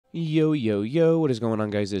Yo, yo, yo, what is going on,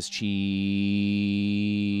 guys? It's Cheese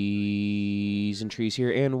and Trees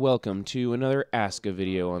here, and welcome to another Aska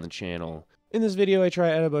video on the channel. In this video, I try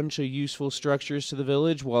to add a bunch of useful structures to the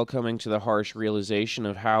village while coming to the harsh realization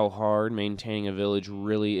of how hard maintaining a village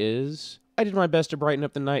really is. I did my best to brighten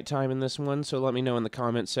up the nighttime in this one, so let me know in the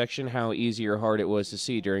comments section how easy or hard it was to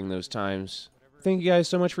see during those times. Thank you guys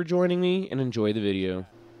so much for joining me, and enjoy the video.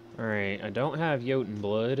 Alright, I don't have Jotun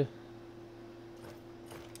blood.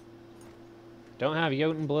 Don't have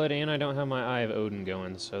Jotun blood, and I don't have my Eye of Odin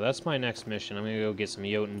going, so that's my next mission. I'm gonna go get some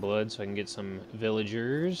Jotun blood so I can get some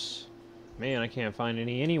villagers. Man, I can't find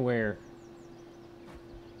any anywhere.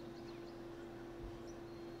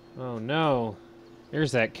 Oh no.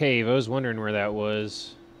 There's that cave. I was wondering where that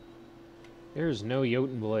was. There's no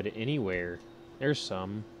Jotun blood anywhere. There's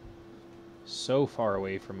some. So far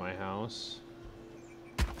away from my house.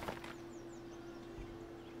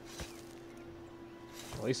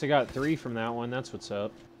 At least I got 3 from that one. That's what's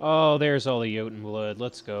up. Oh, there's all the Jotun blood.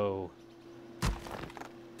 Let's go.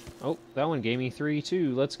 Oh, that one gave me 3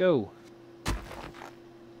 too. Let's go.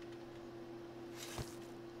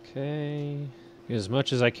 Okay. Get as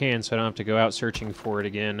much as I can so I don't have to go out searching for it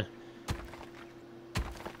again.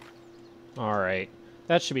 Alright.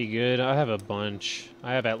 That should be good. I have a bunch.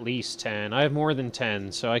 I have at least 10. I have more than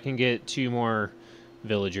 10, so I can get 2 more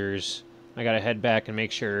villagers. I gotta head back and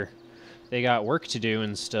make sure they got work to do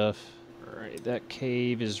and stuff. Alright, that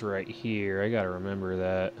cave is right here. I gotta remember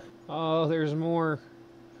that. Oh, there's more.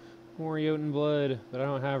 More Jotun blood, but I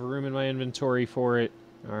don't have room in my inventory for it.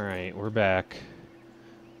 Alright, we're back.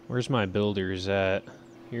 Where's my builders at?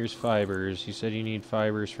 Here's fibers. You said you need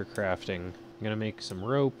fibers for crafting. I'm gonna make some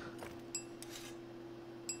rope.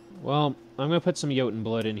 Well, I'm gonna put some Jotun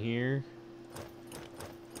blood in here.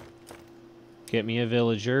 Get me a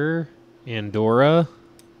villager. Andorra.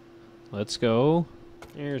 Let's go.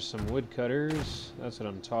 There's some woodcutters. That's what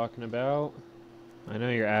I'm talking about. I know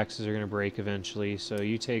your axes are going to break eventually, so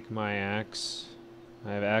you take my axe.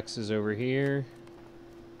 I have axes over here.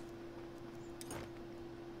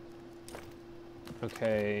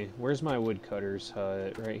 Okay, where's my woodcutter's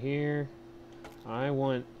hut? Right here. I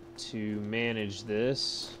want to manage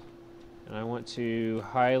this, and I want to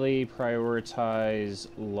highly prioritize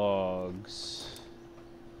logs.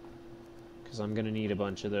 Because I'm going to need a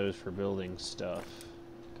bunch of those for building stuff.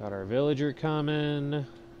 Got our villager coming.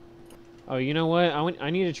 Oh, you know what? I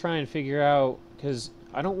need to try and figure out... Because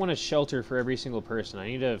I don't want a shelter for every single person. I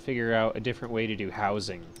need to figure out a different way to do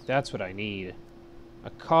housing. That's what I need. A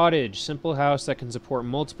cottage. Simple house that can support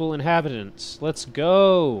multiple inhabitants. Let's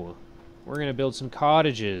go! We're going to build some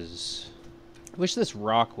cottages. I wish this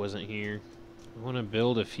rock wasn't here. I want to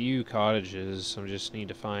build a few cottages. I just need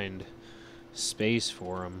to find space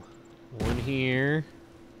for them. One here.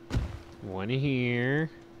 One here.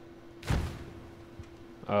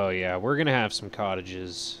 Oh yeah, we're gonna have some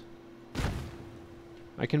cottages.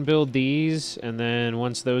 I can build these, and then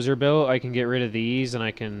once those are built, I can get rid of these, and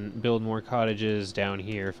I can build more cottages down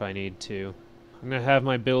here if I need to. I'm gonna have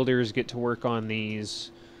my builders get to work on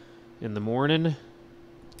these in the morning.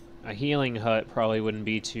 A healing hut probably wouldn't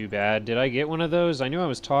be too bad. Did I get one of those? I knew I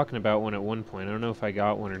was talking about one at one point. I don't know if I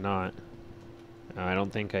got one or not. I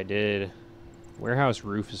don't think I did. Warehouse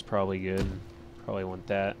roof is probably good. Probably want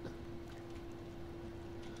that.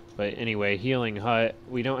 But anyway, healing hut.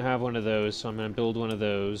 We don't have one of those, so I'm going to build one of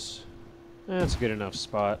those. That's a good enough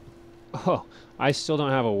spot. Oh, I still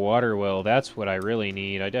don't have a water well. That's what I really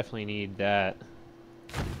need. I definitely need that.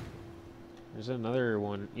 There's another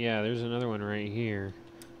one. Yeah, there's another one right here.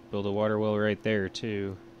 Build a water well right there,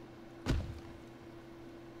 too.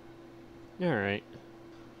 Alright.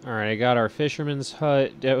 Alright, I got our fisherman's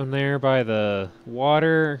hut down there by the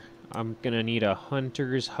water. I'm gonna need a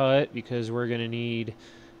hunter's hut because we're gonna need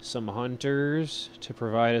some hunters to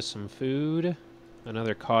provide us some food.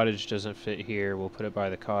 Another cottage doesn't fit here. We'll put it by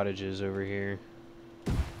the cottages over here.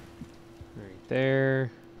 Right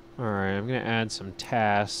there. Alright, I'm gonna add some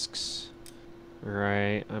tasks.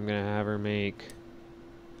 Alright, I'm gonna have her make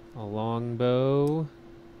a longbow.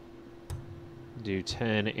 Do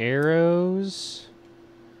 10 arrows.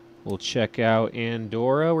 We'll check out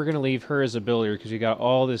Andorra. We're going to leave her as a builder because we got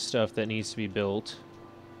all this stuff that needs to be built.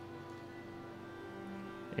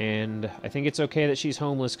 And I think it's okay that she's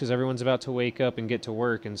homeless because everyone's about to wake up and get to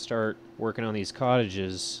work and start working on these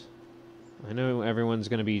cottages. I know everyone's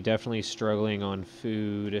going to be definitely struggling on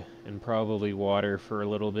food and probably water for a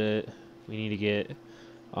little bit. We need to get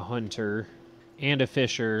a hunter and a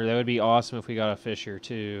fisher. That would be awesome if we got a fisher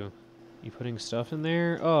too. You putting stuff in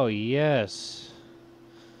there? Oh, yes.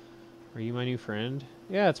 Are you my new friend?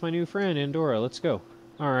 Yeah, it's my new friend, Andorra. Let's go.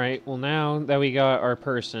 Alright, well now that we got our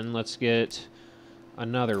person, let's get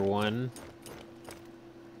another one.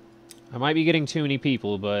 I might be getting too many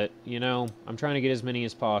people, but, you know, I'm trying to get as many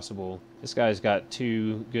as possible. This guy's got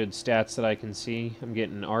 2 good stats that I can see. I'm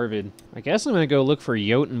getting Arvid. I guess I'm gonna go look for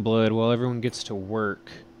Jotun blood while everyone gets to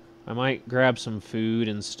work. I might grab some food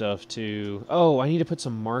and stuff, too. Oh, I need to put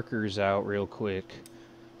some markers out real quick.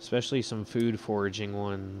 Especially some food foraging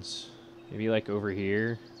ones. Maybe, like, over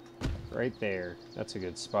here. Right there. That's a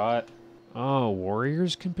good spot. Oh,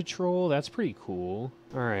 warriors can patrol? That's pretty cool.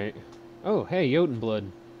 Alright. Oh, hey, Jotun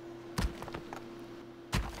blood.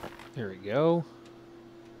 There we go.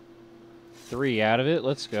 3 out of it.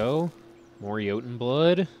 Let's go. More Jotun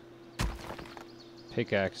blood.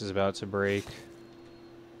 Pickaxe is about to break.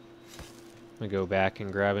 I'm gonna go back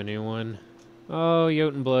and grab a new one. Oh,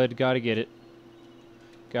 Jotun blood. Gotta get it.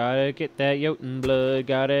 Gotta get that Jotun blood.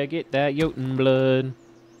 Gotta get that Jotun blood.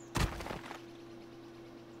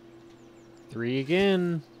 3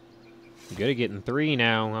 again. I'm good at getting 3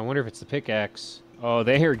 now. I wonder if it's the pickaxe. Oh,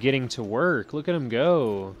 they are getting to work. Look at them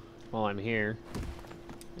go. While I'm here.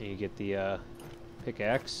 And you get the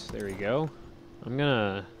pickaxe. There we go. I'm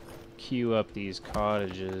gonna queue up these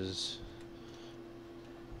cottages.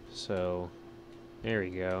 So, there we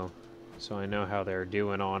go. So I know how they're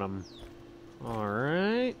doing on them.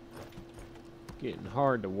 Alright. Getting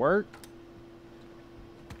hard to work.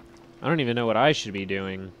 I don't even know what I should be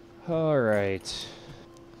doing. Alright.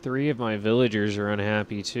 3 of my villagers are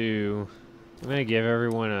unhappy too. I'm gonna give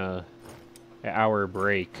everyone an hour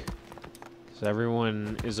break. Because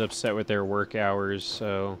everyone is upset with their work hours,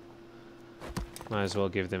 so might as well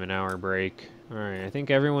give them an hour break. Alright, I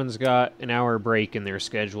think everyone's got an hour break in their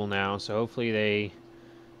schedule now, so hopefully they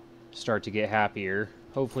start to get happier.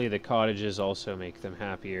 Hopefully the cottages also make them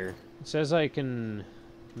happier. It says I can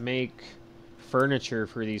make furniture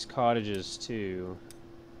for these cottages too.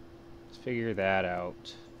 Let's figure that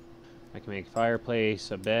out. I can make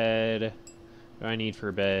fireplace, a bed. What do I need for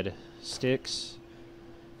a bed? Sticks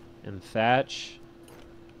and thatch.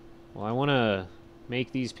 Well, I want to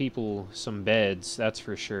make these people some beds, that's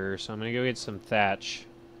for sure. So I'm going to go get some thatch.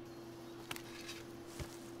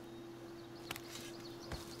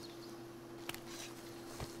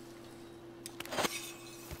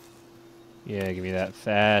 Yeah, give me that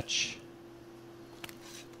thatch.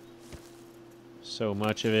 So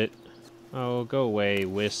much of it. Oh, go away,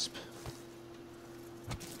 Wisp.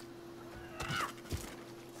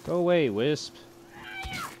 Go away, Wisp.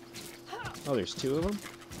 Oh, there's 2 of them?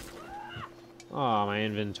 Aw, my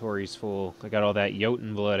inventory's full. I got all that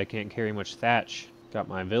Jotun blood. I can't carry much thatch. Got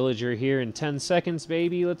my villager here in 10 seconds,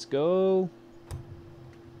 baby. Let's go.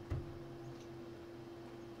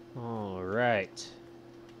 Alright.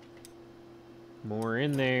 More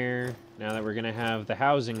in there. Now that we're gonna have the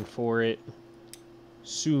housing for it.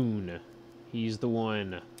 Soon. He's the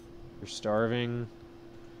one. You're starving?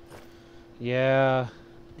 Yeah.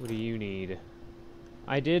 What do you need?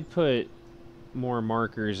 I did put more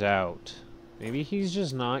markers out. Maybe he's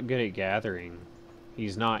just not good at gathering.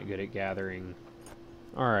 He's not good at gathering.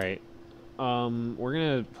 Alright. We're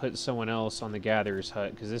gonna put someone else on the gatherer's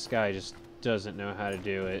hut, because this guy just doesn't know how to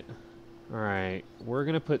do it. Alright. We're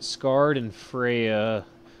gonna put Scarred and Freya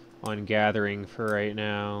on gathering for right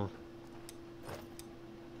now.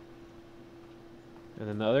 And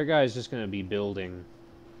then the other guy's just gonna be building.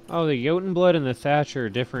 Oh, the Jotun blood and the thatch are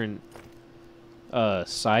different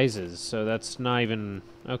sizes, so that's not even...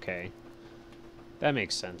 Okay. That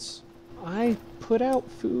makes sense. I put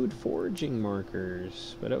out food foraging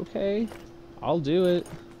markers, but okay. I'll do it.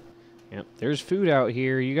 Yep, there's food out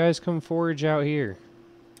here. You guys come forage out here.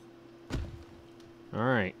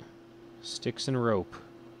 Alright. Sticks and rope.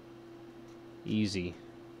 Easy.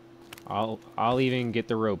 I'll even get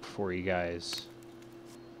the rope for you guys.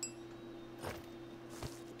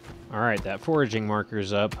 Alright, that foraging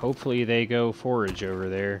marker's up. Hopefully they go forage over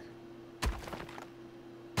there.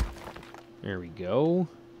 There we go.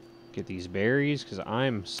 Get these berries, because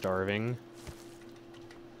I'm starving.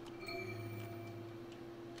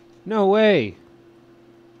 No way!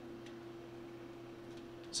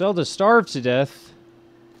 Zelda starved to death.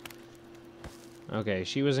 Okay,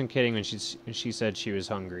 she wasn't kidding when she said she was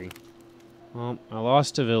hungry. Well, I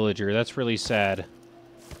lost a villager. That's really sad.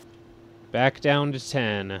 Back down to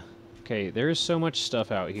 10. Okay, there's so much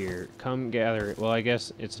stuff out here. Come gather it. Well, I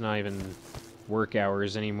guess it's not even work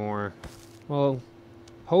hours anymore. Well,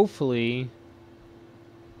 hopefully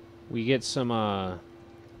we get some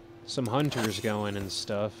hunters going and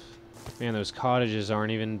stuff. Man, those cottages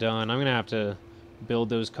aren't even done. I'm gonna have to build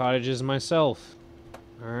those cottages myself.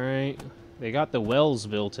 Alright. They got the wells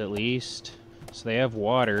built at least. So they have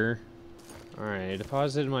water. Alright, I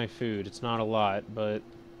deposited my food. It's not a lot, but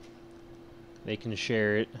they can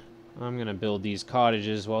share it. I'm gonna build these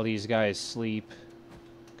cottages while these guys sleep,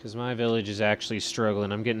 because my village is actually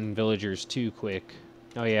struggling. I'm getting villagers too quick.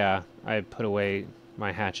 Oh yeah, I put away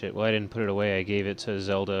my hatchet. Well, I didn't put it away. I gave it to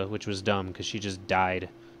Zelda, which was dumb, because she just died.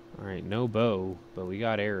 Alright, no bow, but we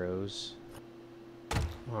got arrows.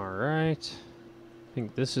 Alright. I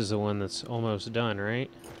think this is the one that's almost done, right?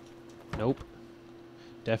 Nope.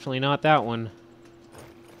 Definitely not that one.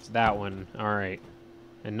 It's that one. Alright.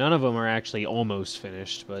 And none of them are actually almost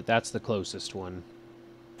finished, but that's the closest one.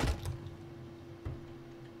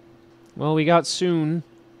 Well, we got Soon.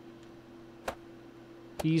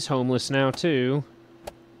 He's homeless now, too.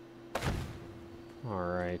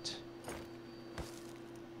 Alright.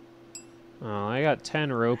 Oh, I got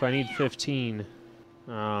 10 rope. I need 15.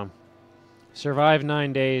 Survived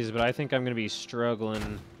 9 days, but I think I'm going to be struggling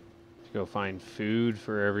to go find food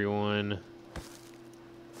for everyone.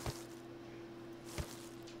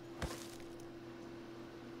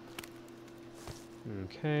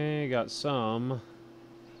 Okay, got some.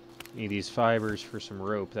 Need these fibers for some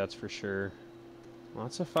rope, that's for sure.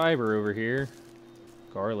 Lots of fiber over here.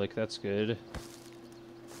 Garlic, that's good.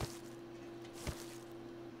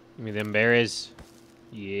 Give me them berries.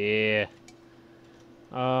 Yeah.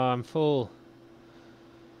 I'm full.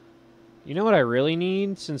 You know what I really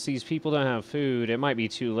need? Since these people don't have food, it might be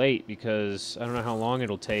too late because I don't know how long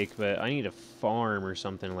it'll take, but I need a farm or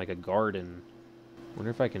something, like a garden.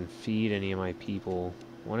 Wonder if I can feed any of my people.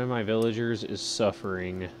 One of my villagers is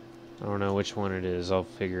suffering. I don't know which one it is. I'll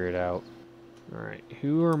figure it out. Alright,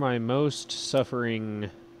 who are my most suffering?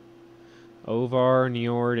 Ovar,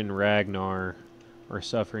 Njord, and Ragnar are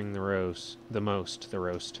suffering the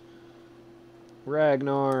most.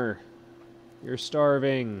 Ragnar, you're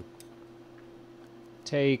starving.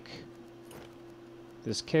 Take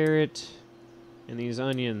this carrot and these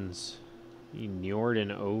onions. Njord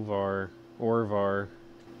and Orvar.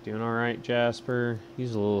 Doing alright, Jasper?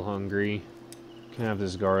 He's a little hungry. Can have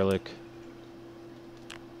this garlic.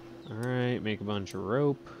 Alright, make a bunch of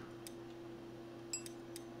rope.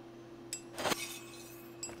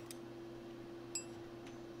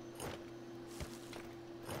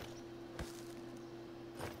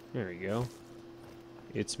 There we go.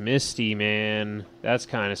 It's misty, man. That's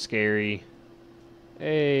kind of scary.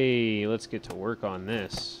 Hey, let's get to work on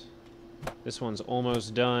this. This one's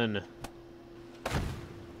almost done.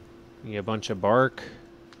 Need a bunch of bark.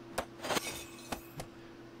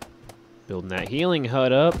 Building that healing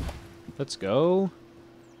hut up. Let's go.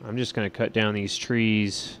 I'm just going to cut down these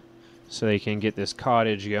trees so they can get this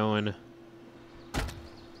cottage going.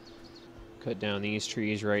 Cut down these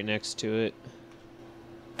trees right next to it.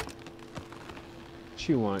 What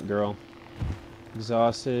you want, girl?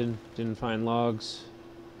 Exhausted, didn't find logs.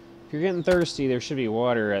 If you're getting thirsty, there should be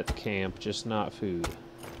water at the camp, just not food.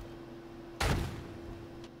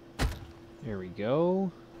 There we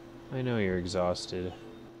go. I know you're exhausted.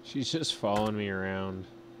 She's just following me around.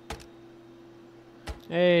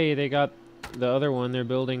 Hey, they got the other one. They're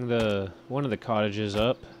building one of the cottages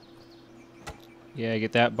up. Yeah,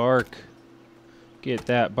 get that bark. Get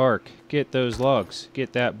that bark. Get those logs.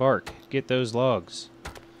 Get that bark. Get those logs.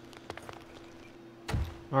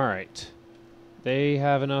 Alright. They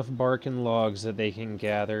have enough bark and logs that they can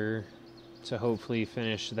gather to hopefully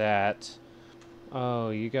finish that. Oh,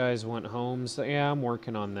 you guys want homes? Yeah, I'm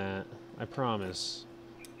working on that. I promise.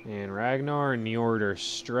 And Ragnar and Njord are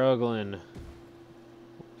struggling.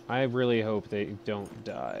 I really hope they don't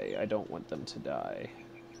die. I don't want them to die.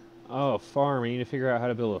 Oh, farm. I need to figure out how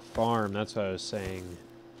to build a farm. That's what I was saying.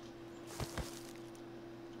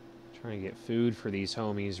 Trying to get food for these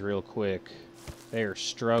homies real quick. They are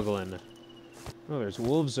struggling. Oh, there's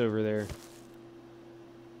wolves over there.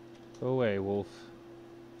 Go away, wolf.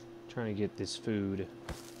 Trying to get this food.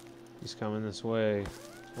 He's coming this way.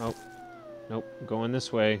 Oh. Nope. Going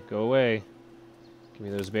this way. Go away. Give me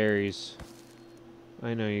those berries.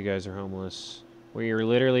 I know you guys are homeless. We are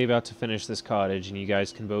literally about to finish this cottage, and you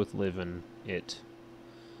guys can both live in it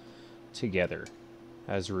together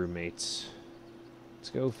as roommates. Let's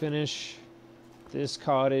go finish this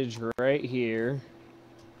cottage right here.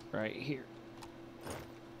 Right here.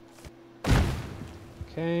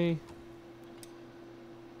 Okay.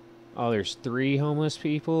 Oh, there's 3 homeless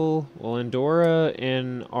people. Well, Endora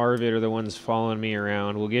and Arvid are the ones following me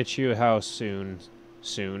around. We'll get you a house soon.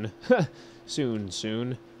 Soon.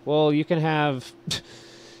 soon. Well, you can have...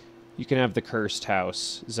 you can have the cursed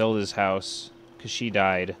house. Zelda's house. Because she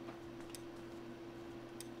died.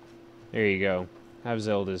 There you go. Have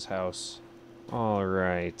Zelda's house.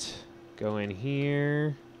 Alright. Go in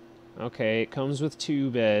here. Okay, it comes with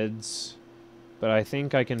 2 beds. but I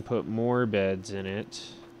think I can put more beds in it.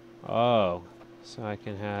 Oh, so I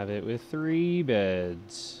can have it with 3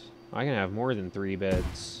 beds. I can have more than 3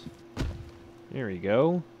 beds. There we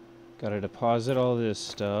go. Gotta deposit all this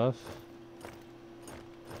stuff.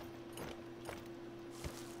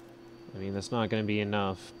 I mean, that's not gonna be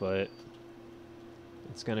enough, but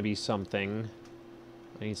it's gonna be something.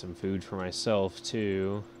 I need some food for myself,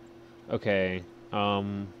 too. Okay,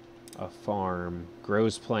 a farm.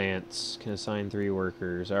 Grows plants. Can assign 3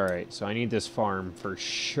 workers. Alright, so I need this farm for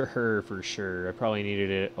sure, for sure. I probably needed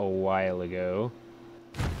it a while ago.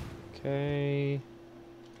 Okay.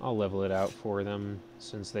 I'll level it out for them,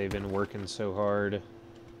 since they've been working so hard.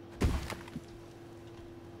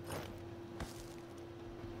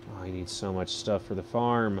 Oh, I need so much stuff for the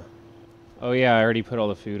farm. Oh yeah, I already put all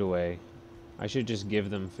the food away. I should just give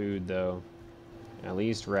them food, though. At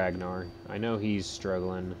least Ragnar. I know he's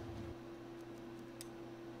struggling.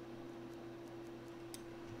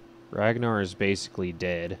 Ragnar is basically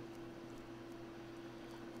dead.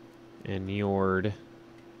 And Njord.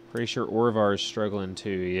 Pretty sure Orvar's struggling too.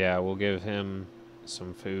 Yeah, we'll give him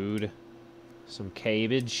some food. Some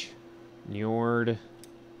cabbage. Njord.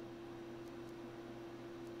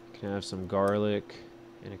 Can have some garlic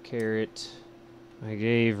and a carrot. I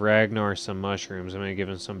gave Ragnar some mushrooms. I'm going to give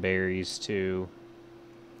him some berries too.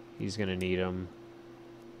 He's going to need them.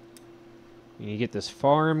 We need to get this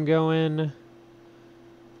farm going.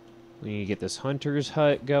 We need to get this hunter's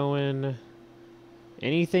hut going.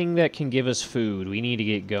 Anything that can give us food, we need to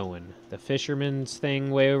get going. The fisherman's thing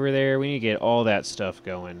way over there, we need to get all that stuff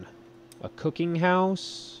going. A cooking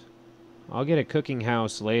house? I'll get a cooking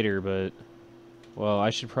house later, but... well, I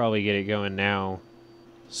should probably get it going now.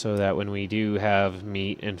 So that when we do have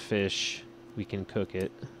meat and fish, we can cook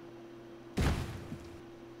it.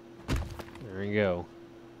 There we go.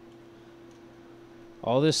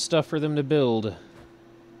 All this stuff for them to build.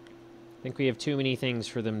 I think we have too many things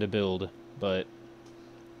for them to build, but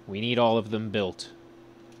we need all of them built.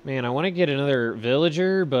 Man, I want to get another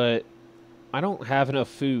villager, but I don't have enough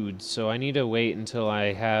food, so I need to wait until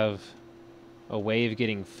I have a way of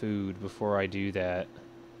getting food before I do that.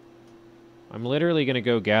 I'm literally going to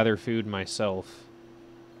go gather food myself.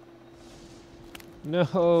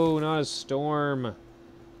 No, not a storm.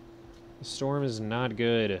 The storm is not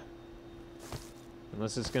good.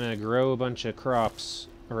 Unless it's going to grow a bunch of crops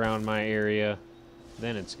around my area,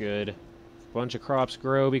 then it's good. If a bunch of crops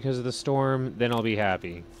grow because of the storm, then I'll be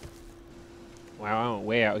happy. Wow, I went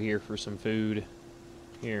way out here for some food.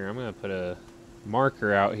 Here, I'm going to put a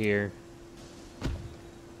marker out here.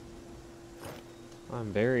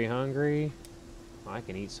 I'm very hungry. I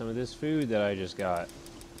can eat some of this food that I just got.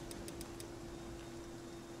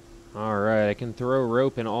 Alright, I can throw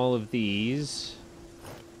rope in all of these.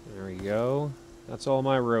 There we go. That's all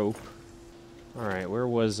my rope. Alright, where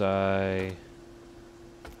was I?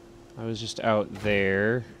 I was just out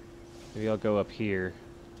there. Maybe I'll go up here.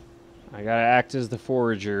 I gotta act as the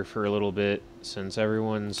forager for a little bit, since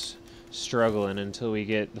everyone's struggling until we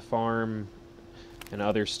get the farm and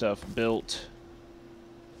other stuff built.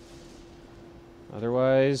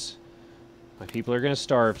 Otherwise, my people are gonna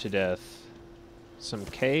starve to death. Some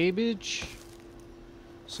cabbage.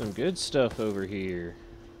 Some good stuff over here.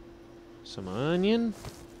 Some onion.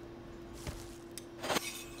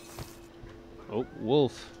 Oh,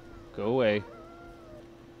 wolf. Go away.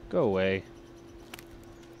 Go away.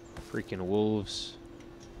 Freaking wolves.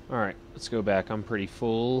 Alright, let's go back. I'm pretty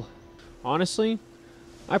full. Honestly,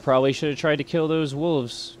 I probably should have tried to kill those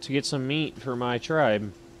wolves to get some meat for my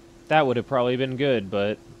tribe. That would have probably been good,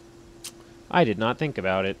 but I did not think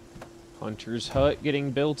about it. Hunter's hut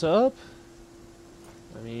getting built up?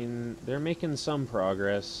 I mean, they're making some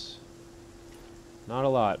progress. Not a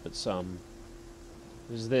lot, but some.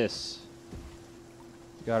 Who's this?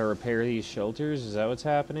 Gotta repair these shelters? Is that what's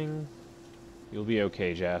happening? You'll be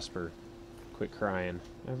okay, Jasper. Quit crying.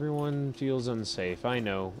 Everyone feels unsafe. I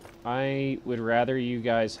know. I would rather you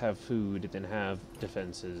guys have food than have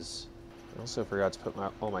defenses. I also forgot to put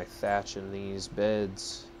all my thatch in these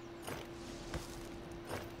beds.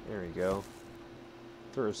 There we go.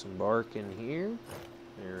 Throw some bark in here.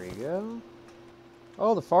 There we go.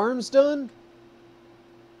 Oh, the farm's done?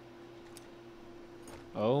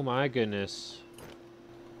 Oh my goodness.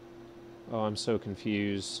 Oh, I'm so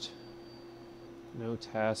confused. No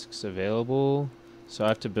tasks available. So I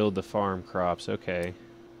have to build the farm crops. Okay.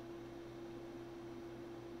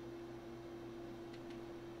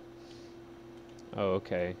 Oh,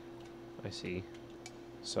 okay. I see.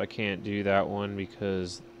 So I can't do that one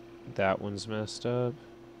because that one's messed up.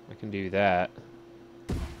 I can do that.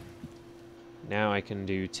 Now I can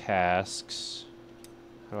do tasks.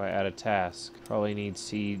 How do I add a task? Probably need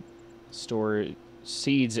seeds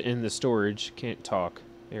in the storage. Can't talk.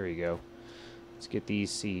 There we go. Let's get these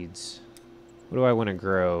seeds. What do I want to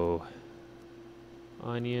grow?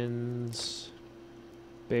 Onions,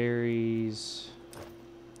 berries.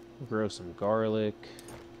 We'll grow some garlic.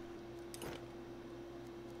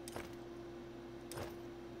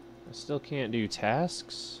 I still can't do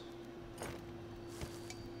tasks.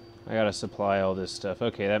 I gotta supply all this stuff.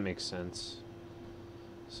 Okay, that makes sense.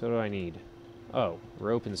 So what do I need? Oh,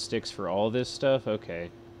 rope and sticks for all this stuff? Okay.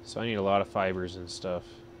 So I need a lot of fibers and stuff.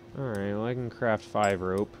 Alright, well I can craft 5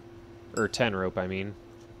 rope. Or 10 rope, I mean.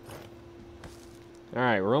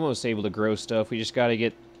 Alright, we're almost able to grow stuff. We just gotta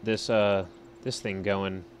get this, this thing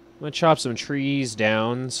going. I'm gonna chop some trees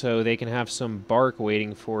down so they can have some bark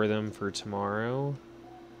waiting for them for tomorrow.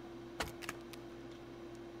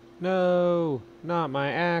 No, not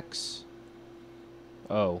my axe.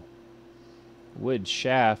 Oh. Wood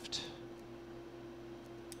shaft.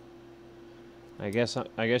 I guess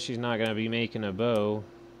she's not gonna be making a bow.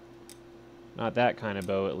 Not that kind of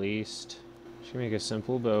bow, at least. She can make a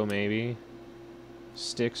simple bow, maybe.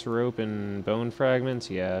 Sticks, rope, and bone fragments.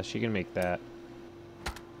 Yeah, she can make that.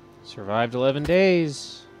 Survived 11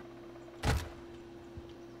 days.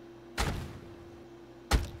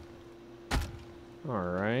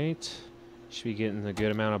 Alright. Should be getting a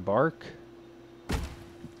good amount of bark.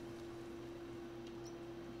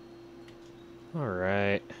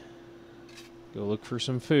 Alright. Go look for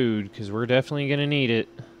some food, because we're definitely going to need it.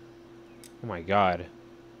 Oh my god.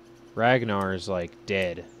 Ragnar is, like,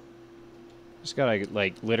 dead. Just gotta,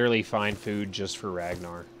 like, literally find food just for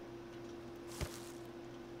Ragnar.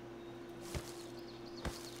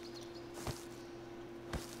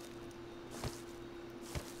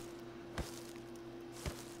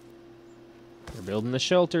 They're building the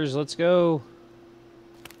shelters. Let's go.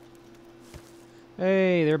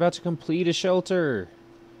 Hey, they're about to complete a shelter.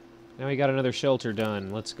 Now we got another shelter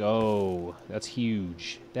done. Let's go. That's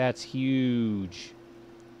huge. That's huge.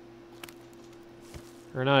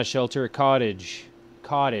 Or not a shelter, a cottage.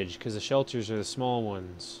 Cottage, because the shelters are the small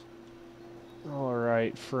ones.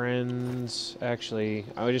 Alright, friends. Actually,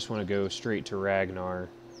 I just want to go straight to Ragnar.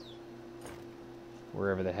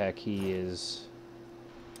 Wherever the heck he is.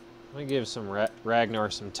 I'm going to give some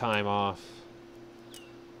Ragnar some time off.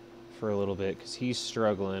 For a little bit, because he's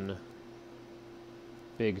struggling.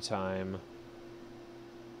 Big time.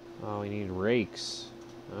 Oh, we need rakes.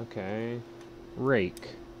 Okay.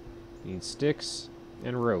 Rake. Need sticks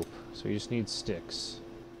and rope. So we just need sticks.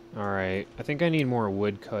 Alright. I think I need more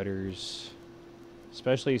woodcutters.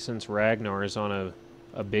 Especially since Ragnar is on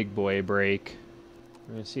a big boy break.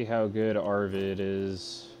 I'm gonna see how good Arvid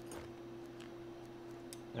is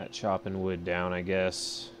at chopping wood down, I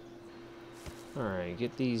guess. Alright,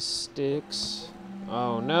 get these sticks.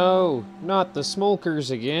 Oh no! Not the smokers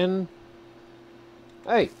again!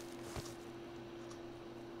 Hey!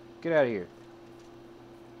 Get out of here.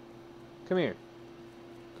 Come here.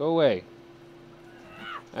 Go away.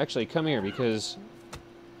 Actually, come here, because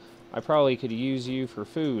I probably could use you for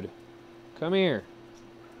food. Come here.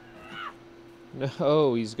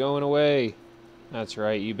 No, he's going away. That's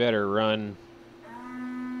right, you better run.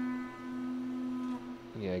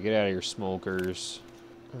 Yeah, get out of here, smokers.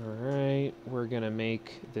 Alright, we're gonna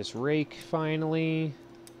make this rake finally.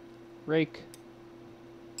 Rake.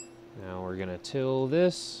 Now we're gonna till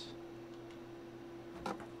this.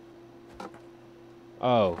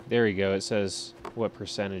 Oh, there we go. It says what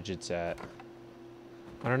percentage it's at.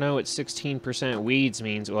 I don't know what 16% weeds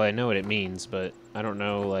means. Well, I know what it means, but I don't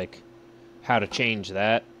know, like, how to change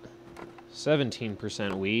that.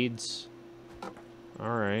 17% weeds.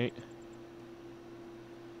 Alright.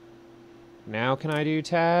 Now can I do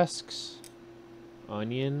tasks?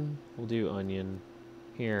 Onion? We'll do onion.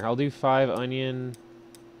 Here, I'll do 5 onion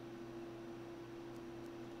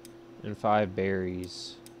and 5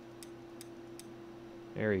 berries.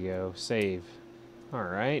 There we go. Save.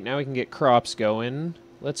 Alright, now we can get crops going.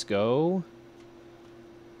 Let's go.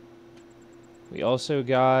 We also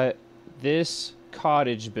got this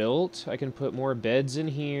cottage built. I can put more beds in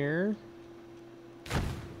here.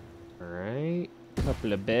 Alright.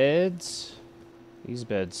 Couple of beds. These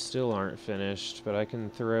beds still aren't finished, but I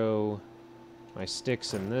can throw my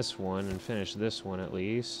sticks in this one and finish this one at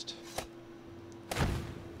least.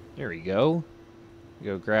 There we go.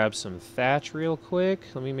 Go grab some thatch real quick.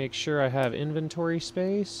 Let me make sure I have inventory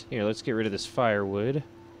space. Here, let's get rid of this firewood.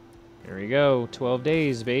 There we go. 12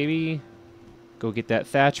 days, baby. Go get that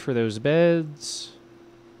thatch for those beds.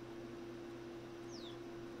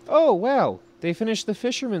 Oh, wow. They finished the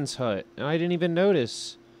fisherman's hut, and I didn't even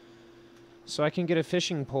notice. So I can get a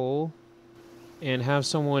fishing pole. and have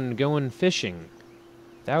someone going fishing.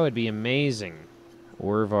 That would be amazing.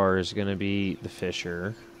 Orvar is going to be the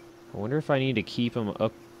fisher. I wonder if I need to keep him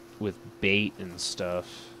up with bait and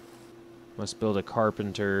stuff. Must build a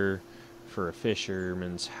carpenter for a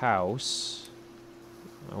fisherman's house.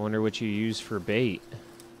 I wonder what you use for bait.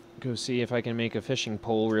 Go see if I can make a fishing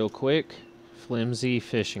pole real quick. Flimsy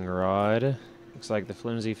fishing rod. Looks like the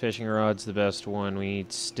flimsy fishing rod's the best one. We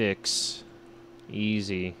need sticks.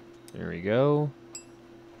 Easy. There we go.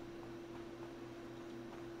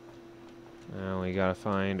 Now we gotta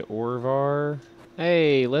find Orvar.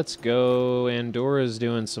 Hey, let's go. Andora's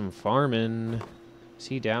doing some farming. Is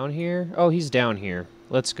he down here? Oh, he's down here.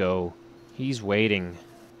 Let's go. He's waiting.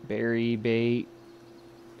 Berry bait.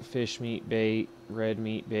 Fish meat bait. Red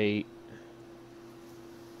meat bait.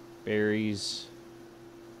 Berries.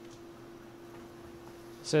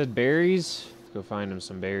 Said berries? Let's go find him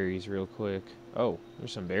some berries real quick. Oh,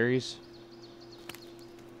 there's some berries.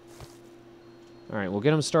 Alright, we'll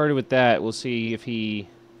get him started with that. We'll see if he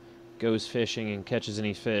goes fishing and catches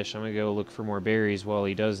any fish. I'm gonna go look for more berries while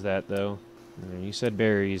he does that, though. You said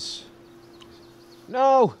berries.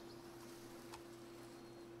 No!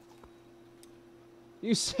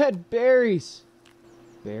 You said berries!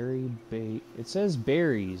 Berry bait. It says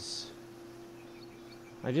berries.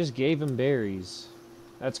 I just gave him berries.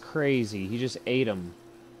 That's crazy. He just ate them.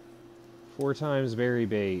 4 times berry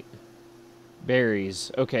bait.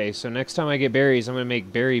 Berries. Okay, so next time I get berries, I'm going to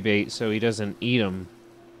make berry bait so he doesn't eat them.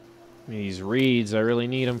 These reeds, I really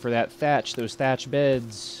need them for that thatch, those thatch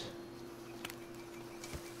beds.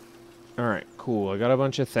 Alright, cool. I got a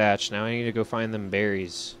bunch of thatch. Now I need to go find them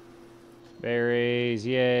berries. Berries,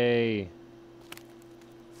 yay!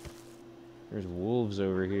 There's wolves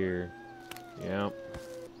over here. Yep.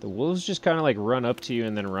 The wolves just kind of like run up to you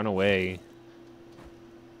and then run away.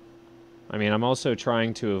 I mean, I'm also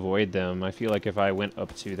trying to avoid them. I feel like if I went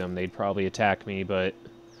up to them, they'd probably attack me, but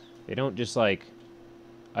they don't just, like,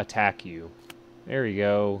 attack you. There we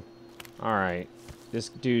go. Alright. This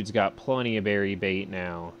dude's got plenty of berry bait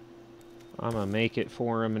now. I'm gonna make it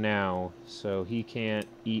for him now, so he can't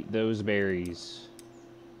eat those berries.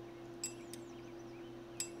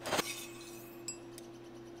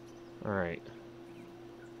 Alright.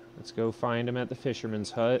 Let's go find him at the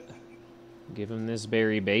fisherman's hut. Give him this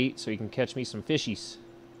berry bait so he can catch me some fishies.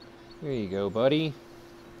 Here you go, buddy.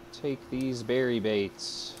 Take these berry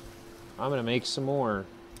baits. I'm gonna make some more.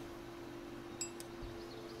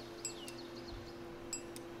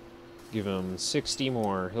 Give him 60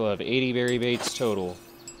 more. He'll have 80 berry baits total.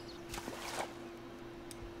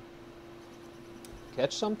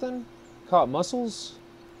 Catch something? Caught mussels?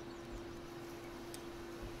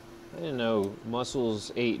 I didn't know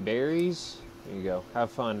mussels ate berries. There you go.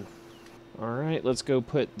 Have fun. Alright, let's go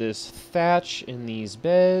put this thatch in these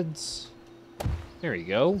beds. There we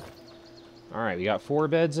go. Alright, we got 4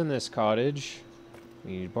 beds in this cottage.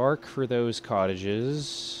 We need bark for those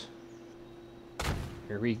cottages.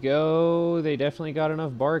 Here we go. They definitely got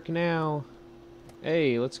enough bark now.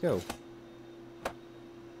 Hey, let's go.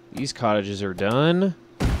 These cottages are done.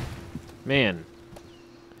 Man.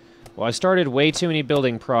 Well, I started way too many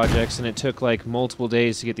building projects, and it took, like, multiple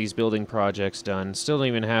days to get these building projects done. Still don't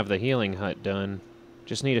even have the healing hut done.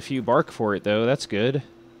 Just need a few bark for it, though. That's good.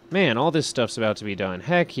 Man, all this stuff's about to be done.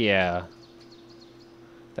 Heck yeah.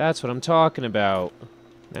 That's what I'm talking about.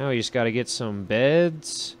 Now we just gotta get some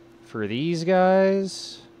beds for these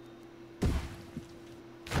guys.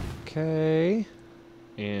 Okay.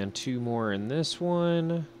 And 2 more in this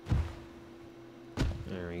one.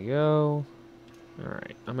 There we go.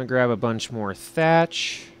 Alright, I'm gonna grab a bunch more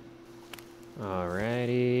thatch.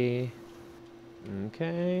 Alrighty.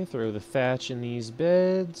 Okay, throw the thatch in these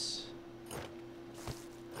beds.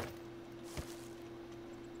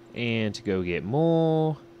 And to go get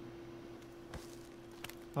more.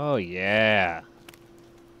 Oh yeah.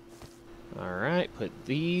 Alright, put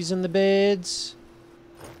these in the beds.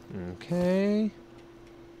 Okay.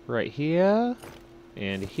 Right here.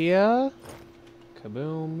 And here.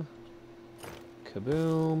 Kaboom.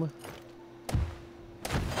 Kaboom.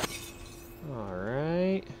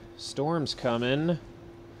 Alright. Storm's coming.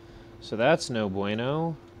 So that's no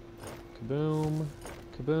bueno. Kaboom.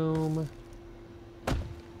 Kaboom.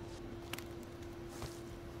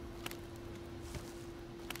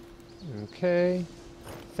 Okay.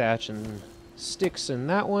 Thatch and sticks in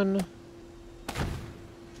that one.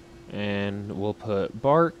 And we'll put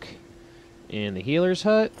bark in the healer's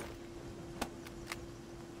hut.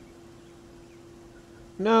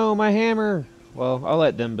 No, my hammer! Well, I'll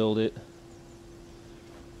let them build it.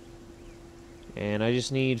 And I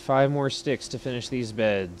just need 5 more sticks to finish these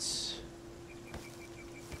beds.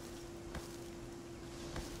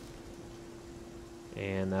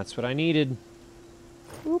 And that's what I needed.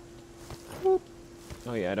 Whoop, whoop.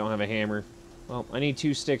 Oh yeah, I don't have a hammer. Well, I need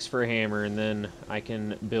 2 sticks for a hammer, and then I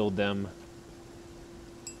can build them.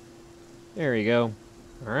 There we go.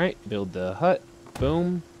 Alright, build the hut.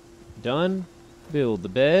 Boom. Done. Build the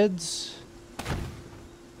beds.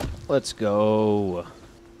 Let's go.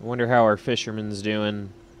 I wonder how our fisherman's doing.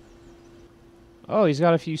 Oh, he's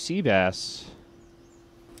got a few sea bass.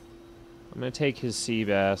 I'm gonna take his sea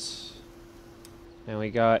bass. And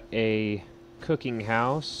we got a cooking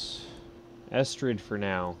house. Estrid for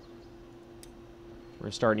now. We're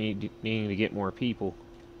gonna start needing to get more people.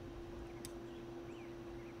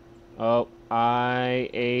 Oh, I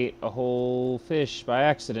ate a whole fish by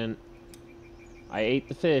accident. I ate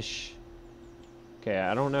the fish. Okay,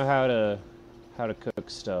 I don't know how to cook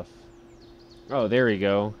stuff. Oh, there we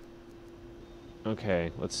go.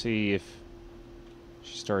 Okay, let's see if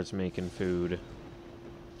she starts making food.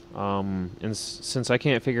 And since I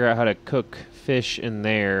can't figure out how to cook fish in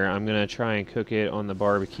there, I'm gonna try and cook it on the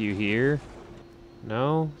barbecue here.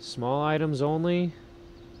 No? Small items only?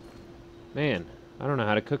 Man, I don't know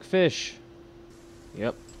how to cook fish.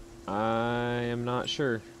 Yep. I am not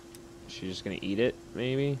sure. She's just gonna eat it,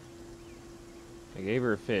 maybe? I gave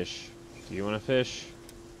her a fish. Do you want a fish?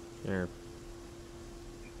 There.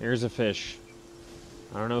 Here's a fish.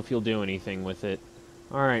 I don't know if you'll do anything with it.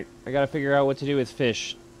 Alright, I gotta figure out what to do with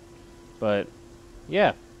fish. But, yeah.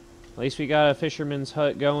 At least we got a fisherman's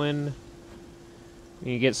hut going.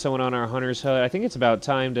 We can get someone on our hunter's hut. I think it's about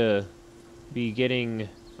time to be getting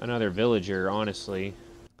another villager, honestly.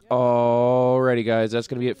 Alrighty guys, that's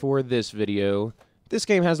going to be it for this video. This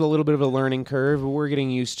game has a little bit of a learning curve, but we're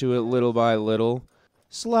getting used to it little by little.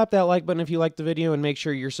 Slap that like button if you liked the video, and make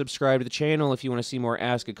sure you're subscribed to the channel if you want to see more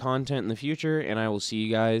Aska content in the future, and I will see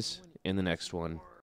you guys in the next one.